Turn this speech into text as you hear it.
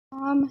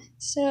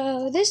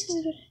So this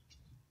is,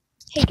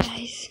 hey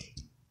guys,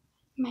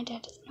 my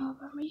dad doesn't know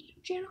about my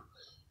YouTube channel.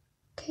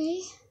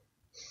 Okay,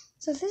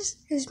 so this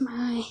is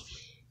my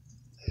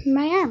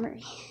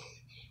armory.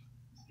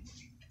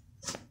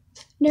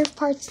 Nerf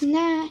parts in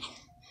that,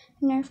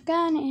 Nerf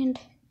gun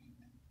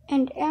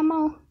and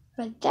ammo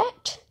for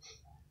that.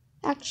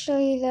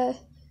 Actually, the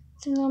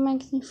little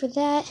magazine for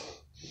that.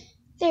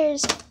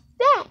 There's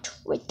that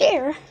right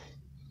there,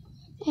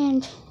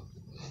 and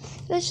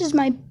this is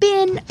my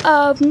bin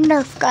of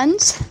Nerf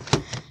guns,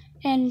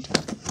 and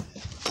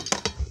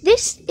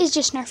this is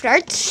just Nerf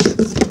darts.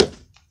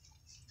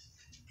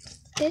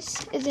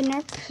 This is a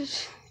Nerf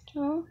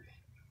pistol.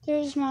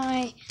 There's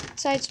my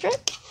side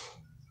strike,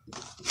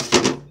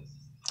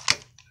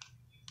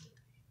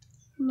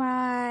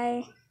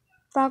 my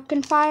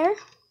Falcon Fire,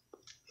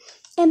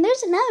 and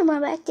there's another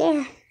one back there.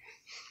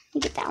 Let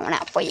me get that one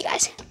out for you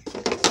guys.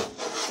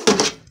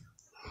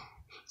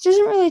 It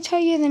doesn't really tell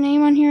you the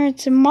name on here.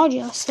 It's a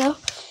modulus though.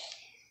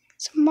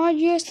 It's a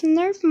modulus, the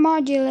Nerf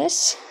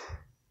modulus.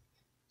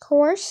 Of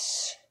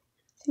course,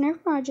 the Nerf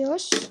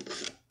modulus.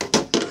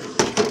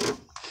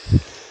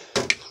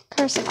 Of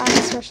course,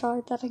 I swear so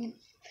like that again.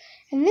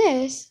 And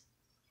this,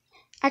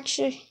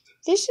 actually,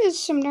 this is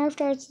some Nerf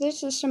darts.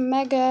 This is some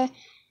Mega.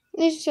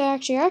 This is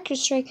actually Arctic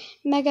Strike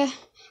Mega.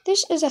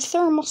 This is a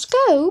thermal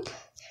scope,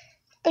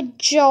 a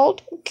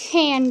Jolt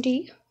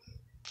candy.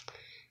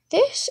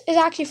 This is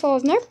actually full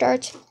of Nerf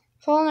darts,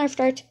 full of Nerf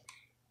darts,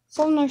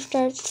 full of Nerf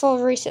darts, full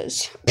of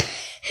Reese's.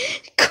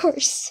 Of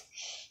course.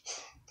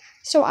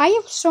 So I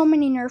have so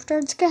many Nerf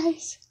darts,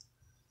 guys.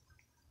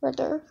 Right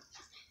there.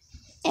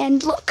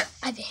 And look,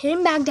 I have a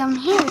hidden bag down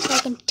here so I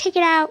can take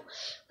it out,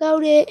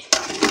 load it,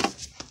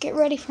 get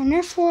ready for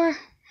Nerf war.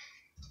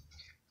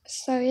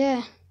 So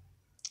yeah.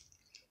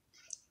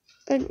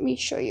 Let me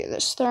show you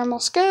this thermal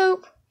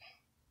scope.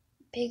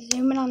 Big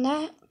zoom in on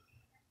that.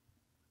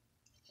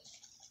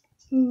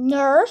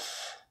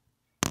 Nerf.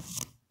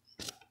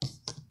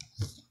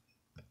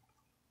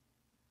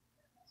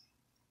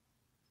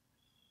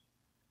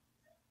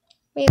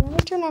 Wait, let me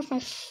turn off my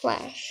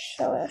flash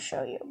so I'll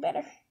show you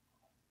better.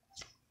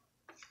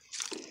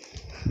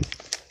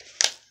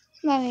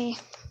 Let me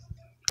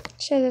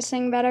show this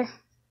thing better.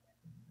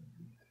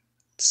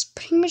 It's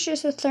pretty much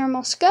just a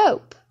thermal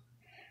scope.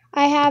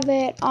 I have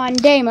it on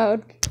day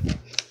mode. I'm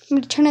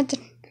going to turn it to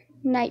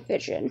night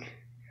vision.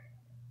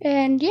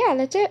 And yeah,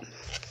 that's it.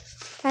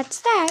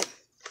 That's that.